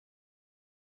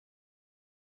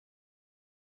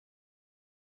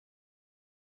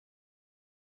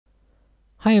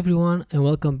Hi everyone and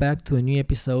welcome back to a new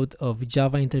episode of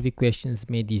Java Interview Questions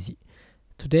Made Easy.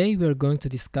 Today we are going to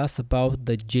discuss about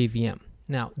the JVM.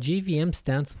 Now JVM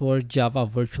stands for Java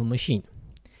Virtual Machine.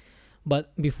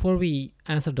 But before we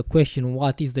answer the question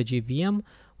what is the JVM,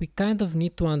 we kind of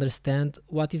need to understand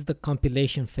what is the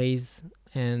compilation phase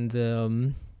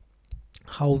and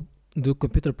how do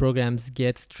computer programs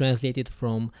get translated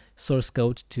from source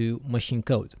code to machine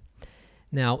code.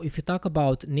 Now, if you talk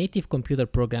about native computer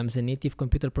programs and native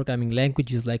computer programming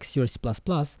languages like C or C++,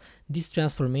 this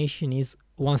transformation is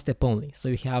one step only. So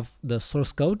you have the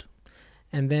source code,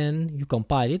 and then you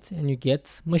compile it, and you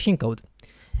get machine code.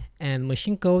 And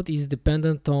machine code is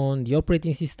dependent on the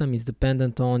operating system, is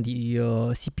dependent on the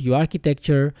CPU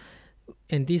architecture.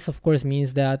 And this, of course,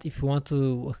 means that if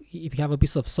you have a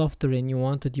piece of software and you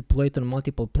want to deploy it on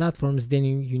multiple platforms, then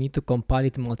you need to compile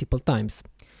it multiple times.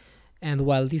 And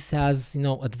while this has,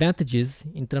 advantages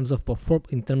in terms of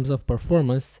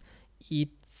performance,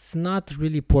 it's not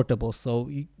really portable. So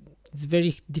it's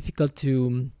very difficult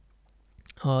to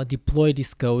deploy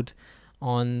this code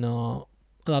on a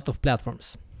lot of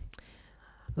platforms.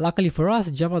 Luckily for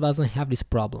us, Java doesn't have this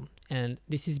problem, and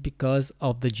this is because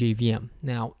of the JVM.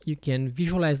 Now you can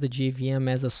visualize the JVM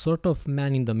as a sort of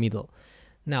man in the middle.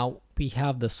 Now we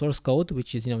have the source code,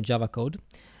 which is Java code.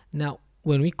 Now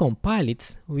when we compile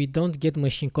it, we don't get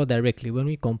machine code directly. When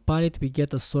we compile it, we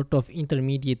get a sort of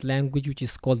intermediate language which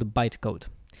is called bytecode.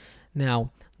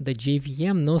 Now, the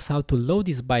JVM knows how to load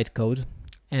this bytecode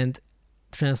and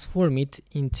transform it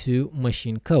into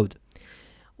machine code.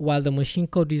 While the machine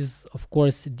code is, of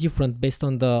course, different based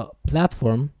on the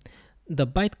platform, the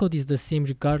bytecode is the same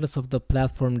regardless of the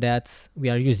platform that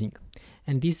we are using.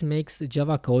 And this makes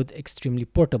Java code extremely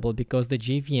portable because the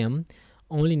JVM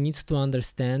only needs to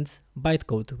understand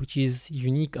bytecode, which is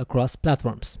unique across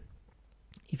platforms.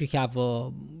 If you have,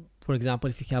 for example,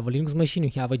 if you have a Linux machine,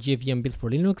 you have a JVM built for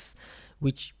Linux,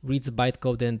 which reads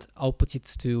bytecode and outputs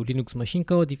it to Linux machine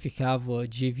code. If you have a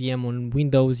JVM on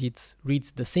Windows, it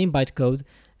reads the same bytecode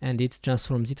and it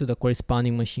transforms it to the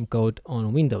corresponding machine code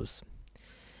on Windows.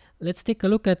 Let's take a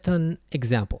look at an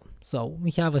example. So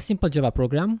we have a simple Java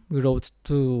program. We wrote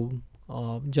two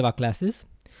Java classes.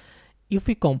 If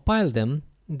we compile them,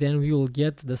 then we will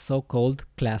get the so-called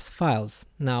class files.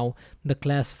 Now, the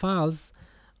class files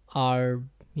are,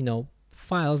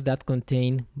 files that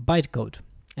contain bytecode.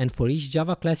 And for each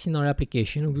Java class in our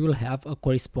application, we will have a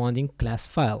corresponding class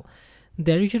file.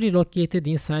 They're usually located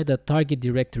inside the target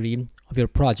directory of your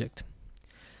project.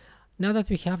 Now that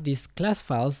we have these class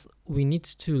files, we need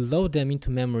to load them into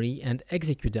memory and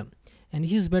execute them. And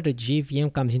this is where the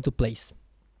JVM comes into place.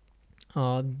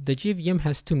 The JVM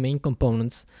has two main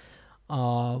components,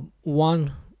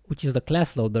 one which is the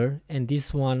class loader, and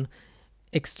this one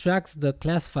extracts the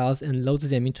class files and loads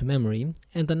them into memory,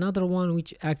 and another one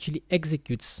which actually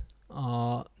executes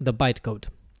the bytecode.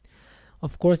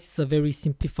 Of course, it's a very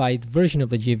simplified version of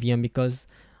the JVM because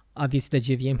obviously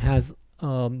the JVM has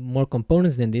more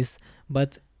components than this,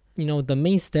 but the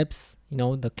main steps,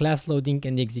 the class loading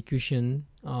and the execution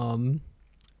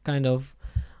kind of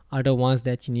are the ones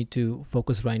that you need to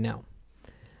focus right now.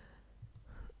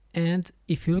 And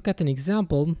if you look at an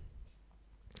example,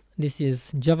 this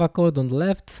is Java code on the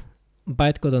left,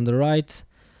 bytecode on the right.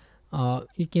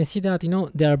 You can see that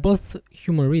they are both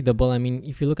human readable. I mean,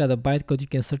 if you look at the bytecode, you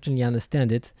can certainly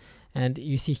understand it. And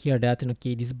you see here that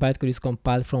okay, this bytecode is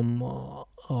compiled from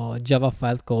a Java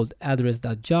file called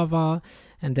address.java,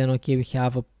 and then okay, we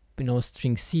have a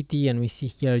string city, and we see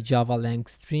here Java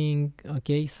length string.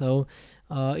 Okay, so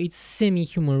it's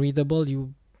semi-human readable.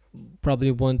 You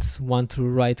probably won't want to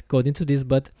write code into this,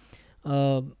 but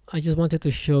I just wanted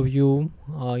to show you,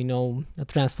 a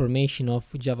transformation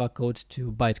of Java code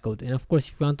to bytecode. And of course,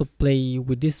 if you want to play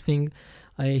with this thing,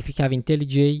 if you have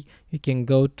IntelliJ, you can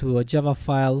go to a Java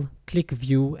file, click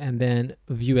View, and then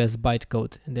View as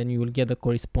bytecode, and then you will get the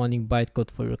corresponding bytecode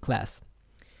for your class.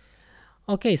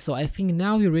 Okay, so I think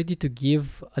now we're ready to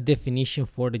give a definition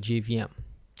for the JVM.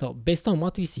 So based on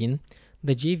what we've seen,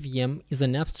 the JVM is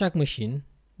an abstract machine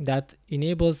that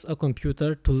enables a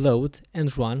computer to load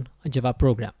and run a Java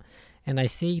program. And I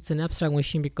say it's an abstract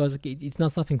machine because it's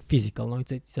not something physical. No?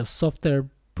 It's a software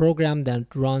program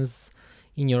that runs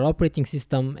in your operating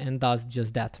system and does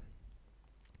just that.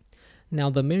 Now,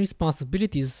 the main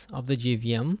responsibilities of the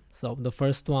JVM, so the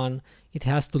first one, it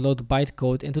has to load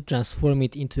bytecode and to transform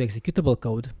it into executable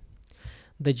code.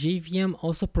 The JVM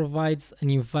also provides an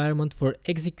environment for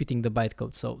executing the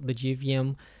bytecode. So the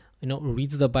JVM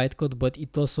reads the bytecode, but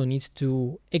it also needs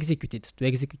to execute it, to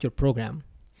execute your program.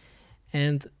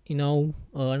 And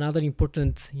another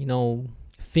important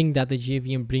thing that the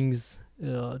JVM brings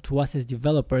to us as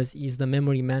developers is the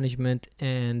memory management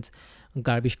and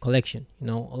garbage collection. You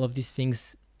know, all of these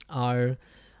things are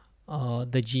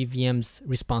the JVM's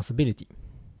responsibility.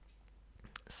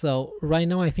 So right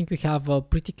now I think we have a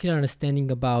pretty clear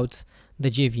understanding about the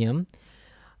JVM.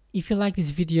 If you like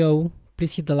this video,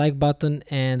 please hit the like button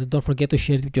and don't forget to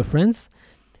share it with your friends.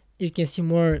 You can see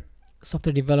more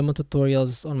software development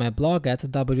tutorials on my blog at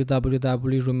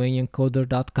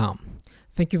www.romaniancoder.com.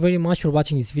 Thank you very much for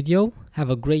watching this video. Have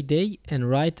a great day and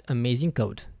write amazing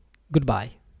code.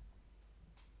 Goodbye.